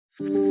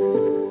Yo,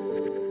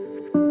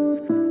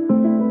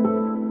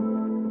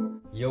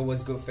 what's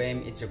good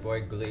fam? It's your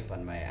boy Guilui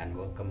Panmei and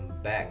welcome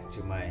back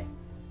to my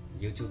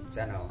YouTube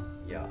channel.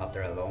 Yeah,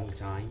 after a long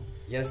time.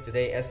 Yes,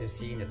 today as you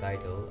see in the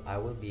title, I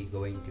will be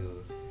going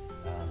to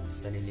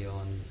Sunny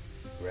Leone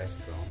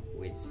restaurant,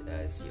 which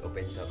she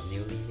opens up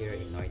newly here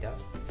in Noida.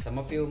 Some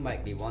of you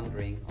might be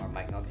wondering, or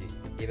might not be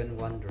even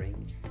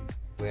wondering,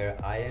 where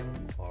I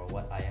am or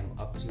what I am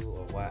up to,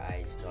 or why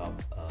I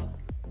stopped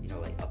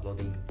like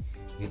uploading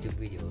YouTube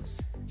videos.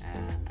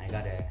 And I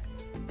got a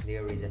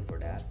clear reason for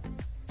that.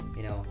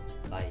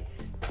 Life.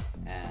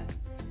 And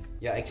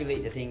yeah,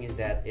 actually the thing is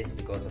that it's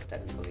because of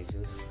technical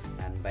issues,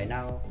 and by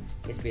now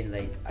it's been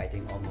like I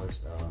think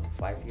almost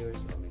 5 years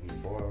or maybe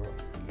 4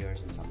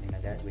 years and something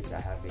like that, which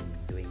I have been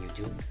doing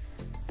YouTube.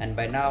 And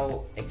by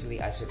now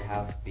actually I should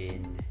have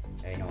been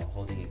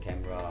holding a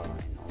camera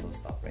and all those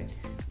stuff, right?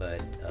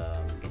 But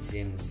it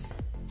seems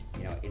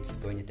it's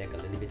going to take a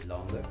little bit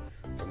longer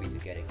for me to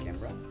get a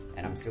camera,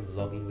 and I'm still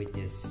vlogging with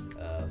this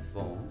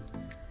phone,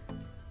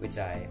 which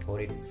I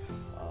bought it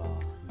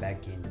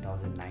back in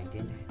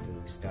 2019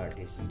 to start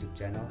this YouTube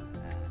channel.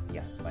 And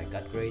yeah, by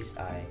God grace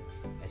I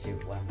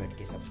achieved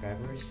 100k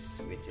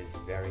subscribers, which is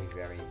very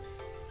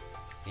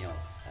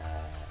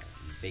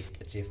big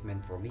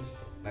achievement for me.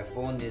 My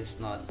phone is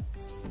not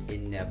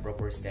in a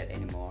proper state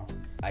anymore.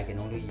 I can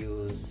only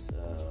use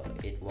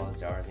it while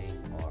charging,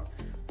 or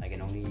I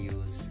can only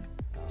use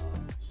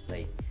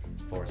like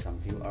for some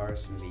few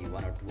hours, maybe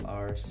 1 or 2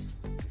 hours,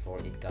 before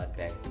it got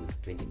back to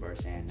 20%,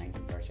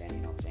 19%, you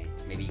know what I'm saying?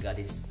 Maybe God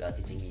is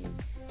teaching me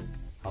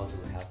how to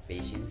have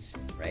patience,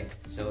 right?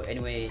 So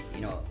anyway,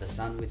 the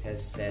sun which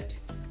has set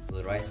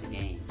will rise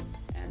again,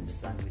 and the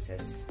sun which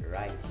has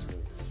rise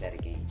will set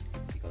again,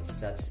 because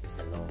such is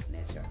the law of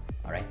nature.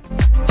 Alright?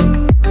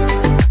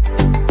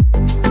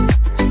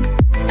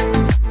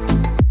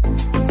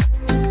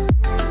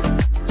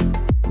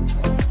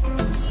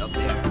 Stop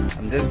there.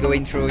 I'm just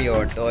going through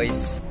your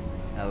toys.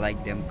 I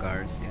like them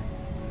cars, yeah.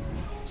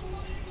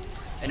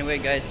 Anyway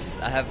guys,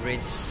 I have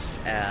reached,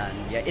 and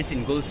yeah, it's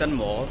in Gulshan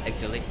mall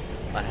actually.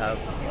 I have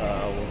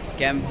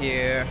camp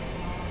here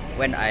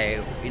when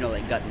I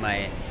got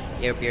my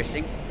ear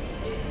piercing,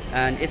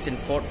 and it's in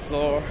 4th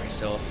floor.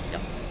 So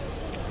yeah,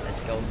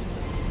 let's go.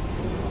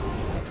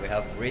 We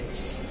have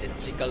reached the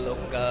Chica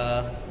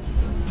Loca.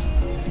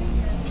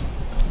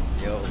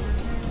 Yo.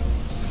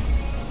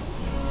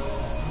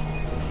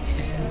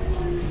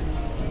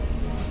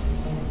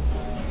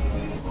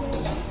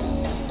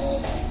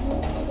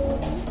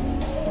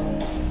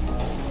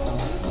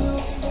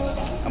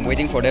 I'm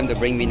waiting for them to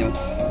bring me now.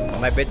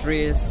 My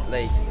battery is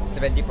like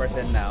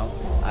 70% now.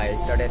 I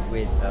started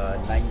with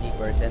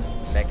 90%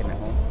 back in my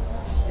home.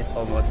 It's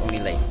almost only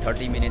like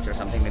 30 minutes or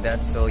something like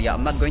that. So yeah,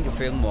 I'm not going to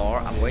film more.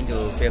 I'm going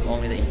to film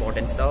only the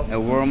important stuff. A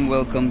warm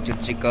welcome to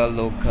Chica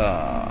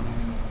Loca.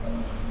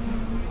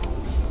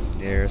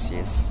 There she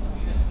is.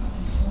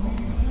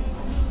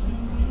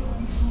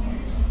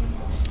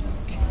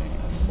 Okay.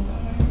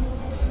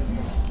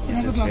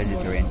 This is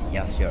vegetarian.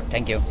 Yeah, sure.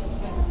 Thank you.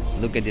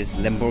 Look at this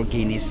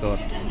Lamborghini sword,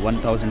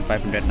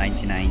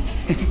 1,599.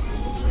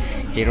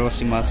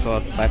 Hiroshima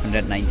sword,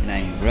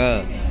 599.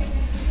 Bruh,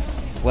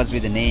 what's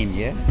with the name,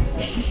 yeah?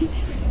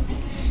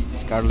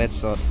 Scarlet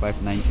sword,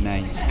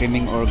 599.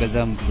 Screaming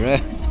orgasm, bruh.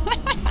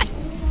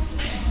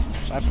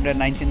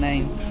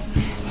 599.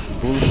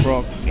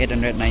 Bullfrog,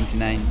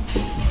 899.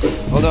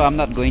 Although I'm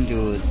not going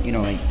to,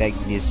 take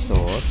these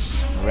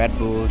swords. Red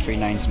Bull,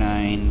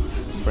 399.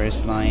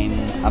 First Lime.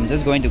 I'm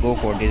just going to go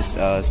for this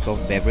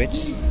soft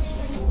beverage.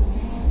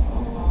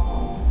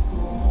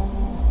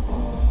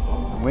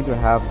 I'm going to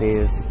have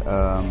this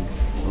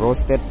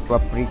roasted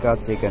paprika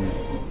chicken.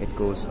 It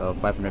goes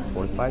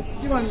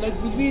 545. Like,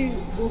 would we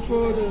go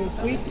for the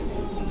sweet,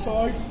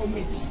 salt, or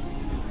mix?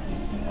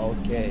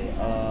 Okay,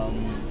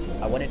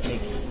 I want it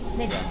mixed.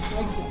 Mix,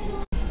 like so.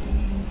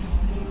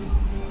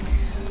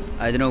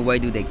 I don't know why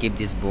do they keep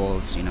these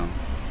bowls,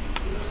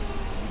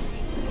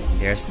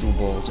 There's 2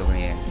 bowls over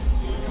here,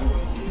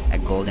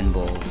 like golden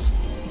bowls.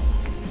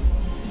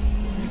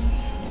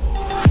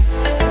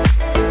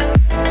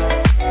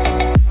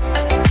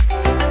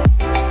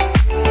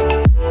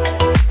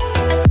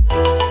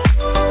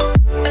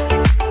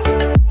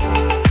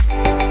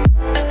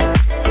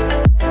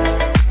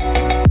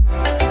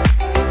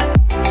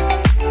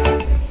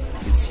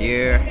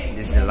 Here,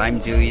 this is the lime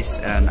juice,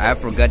 and I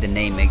forgot the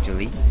name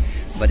actually,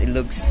 but it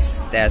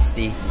looks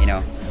tasty,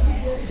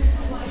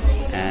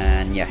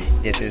 and yeah,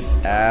 this is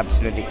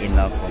absolutely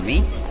enough for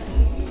me.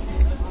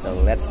 So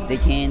let's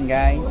dig in,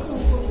 guys.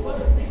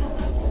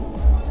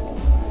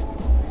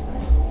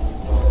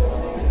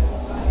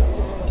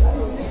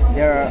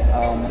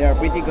 There are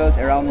pretty girls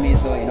around me,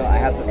 so I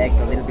have to act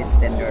a little bit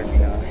standard,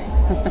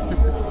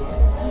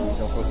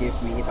 So forgive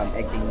me if I'm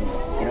acting,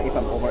 if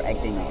I'm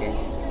overacting, okay?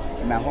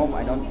 In my home,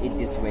 I don't eat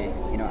this way.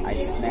 I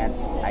snatch,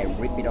 I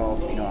rip it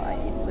off. I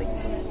eat like,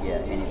 yeah,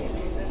 anything.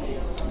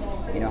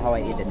 You know how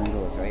I eat the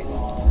noodles, right?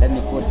 Let me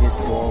put these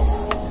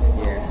balls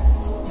here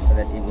so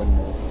that it won't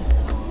move.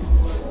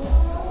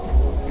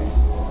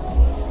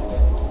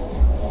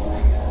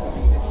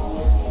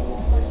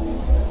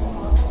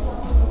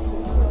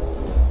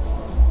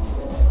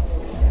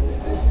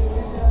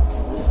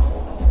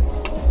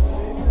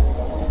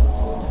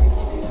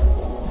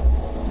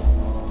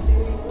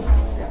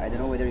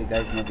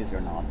 notice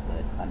or not,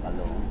 but I'm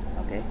alone.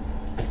 Okay.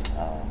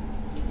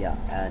 Yeah,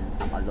 and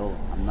I'm alone.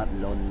 I'm not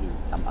lonely.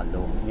 I'm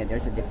alone. Yeah,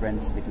 there's a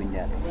difference between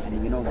that.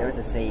 And you know, there's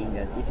a saying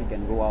that if you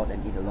can go out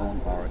and eat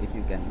alone, or if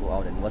you can go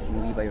out and watch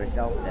movie by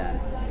yourself, then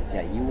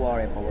yeah, you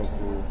are a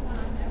powerful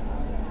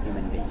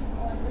human being.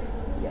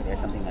 Yeah, there's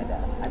something like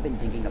that. I've been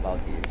thinking about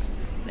this.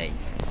 Like,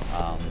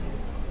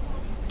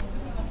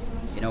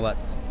 you know what?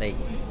 Like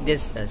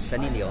this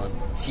Sunny Leone,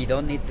 she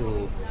don't need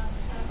to,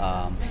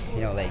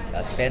 you know, like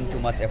spend too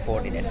much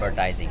effort in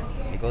advertising,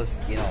 because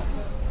you know.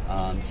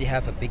 She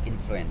have a big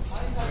influence,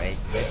 right?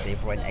 Let's say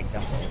for an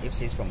example, if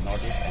she's from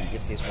Northeast and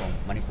if she's from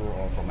Manipur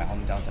or from my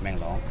hometown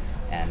Tamenglong,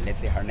 and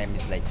let's say her name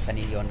is like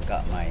Sunny Leone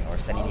Panmei or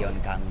Sunny Leone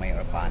Panmei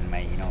or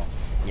Panmei, you know,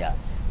 yeah,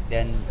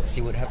 then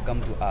she would have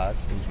come to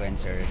us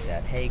influencers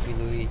that, hey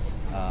Guilui,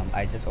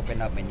 I just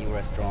opened up my new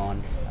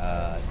restaurant,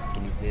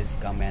 can you please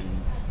come and,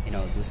 you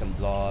know, do some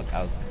vlog,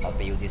 I'll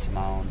pay you this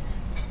amount,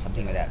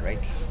 something like that, right?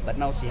 But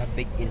now she have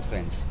big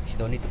influence. She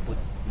don't need to put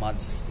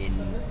much in,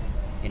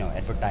 you know,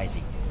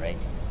 advertising, right?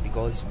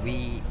 Because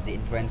we, the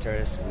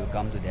influencers, will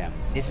come to them.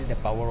 This is the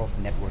power of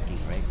networking,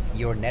 right?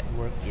 Your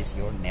network is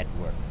your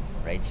network,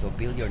 right? So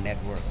build your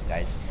network,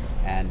 guys,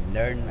 and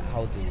learn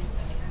how to,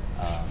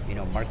 you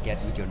know, market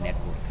with your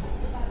network.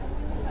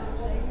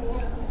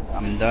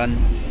 I'm done.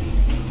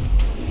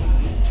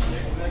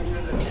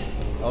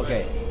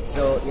 Okay,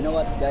 so you know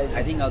what, guys?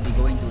 I think I'll be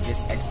going to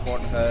this export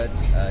hut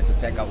to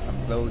check out some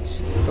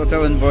clothes.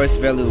 Total invoice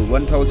value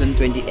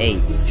 1,028.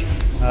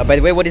 By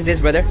the way, what is this,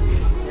 brother?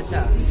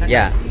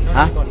 Yeah.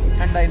 Huh?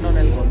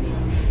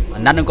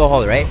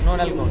 Non-alcohol, right?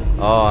 Non-alcohol.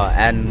 Oh,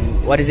 and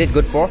what is it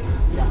good for?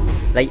 Yeah.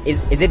 Like,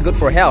 is it good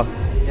for health?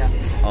 Yeah.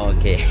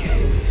 Okay.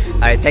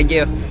 Alright, thank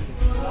you.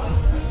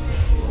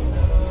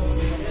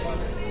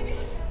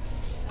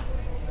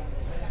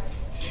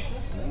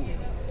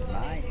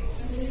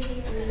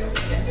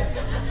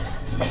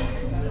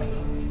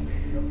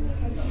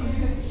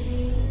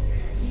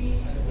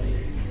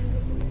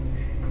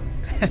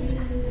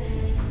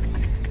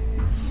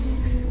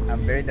 I'm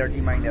very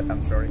dirty minded,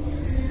 I'm sorry.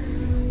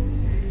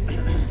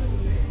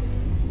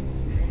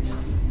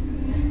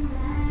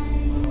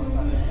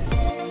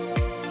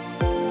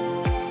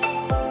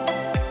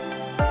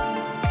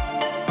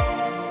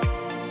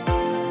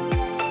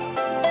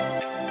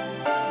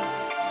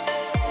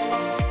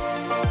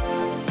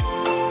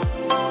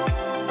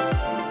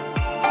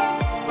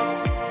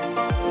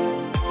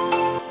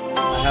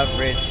 I have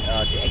reached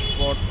the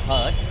export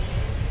hut.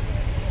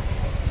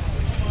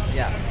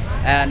 Yeah,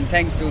 and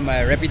thanks to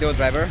my Rapido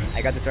driver,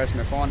 I got to charge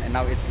my phone, and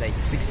now it's like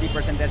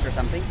 60% or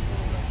something.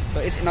 So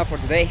it's enough for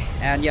today.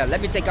 And yeah,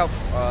 let me check out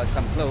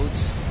some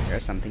clothes.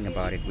 There's something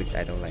about it which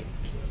I don't like.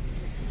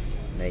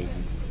 Like,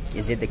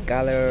 is it the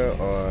color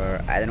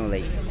or I don't know,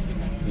 like,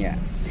 yeah.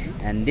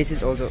 And this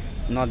is also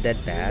not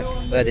that bad,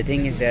 but the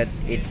thing is that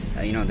it's,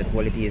 you know, the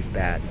quality is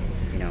bad,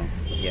 you know,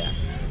 yeah.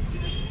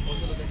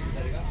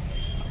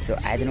 So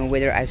I don't know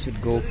whether I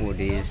should go for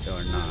this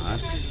or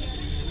not.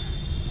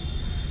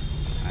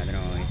 I don't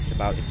know, it's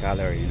about the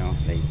color, you know,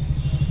 like,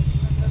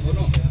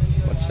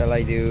 what shall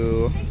I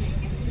do?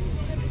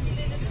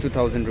 It's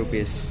 2,000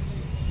 rupees.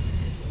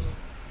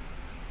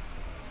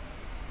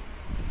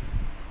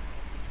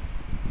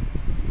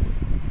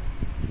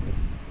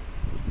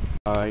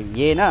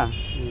 ये ना,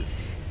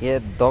 ये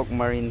Doc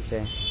Martens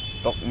है,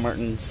 Doc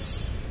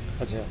Martens.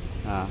 अच्छा.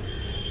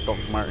 Doc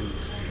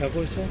Martens. क्या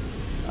cost है?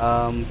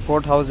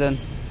 4,000.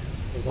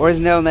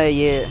 Original ना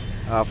ये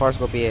first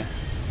copy है.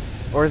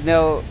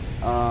 Original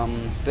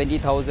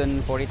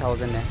 20,000,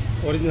 40,000 है.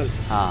 Original.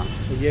 हाँ.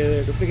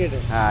 ये duplicate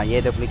है. हाँ,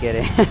 ये duplicate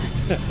है.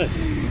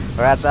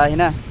 और अच्छा है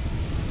ना?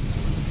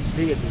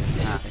 ठीक है.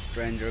 A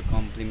stranger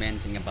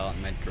complimenting about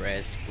my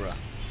dress, bro.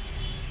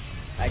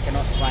 I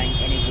cannot find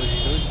any good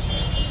shoes.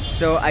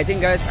 So I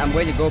think, guys, I'm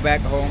going to go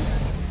back home.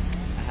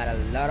 I had a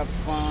lot of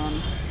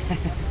fun.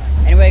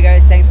 Anyway,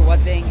 guys, thanks for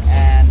watching,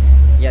 and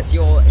yeah, see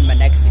you all in my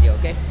next video.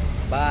 Okay,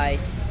 bye.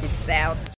 Peace out.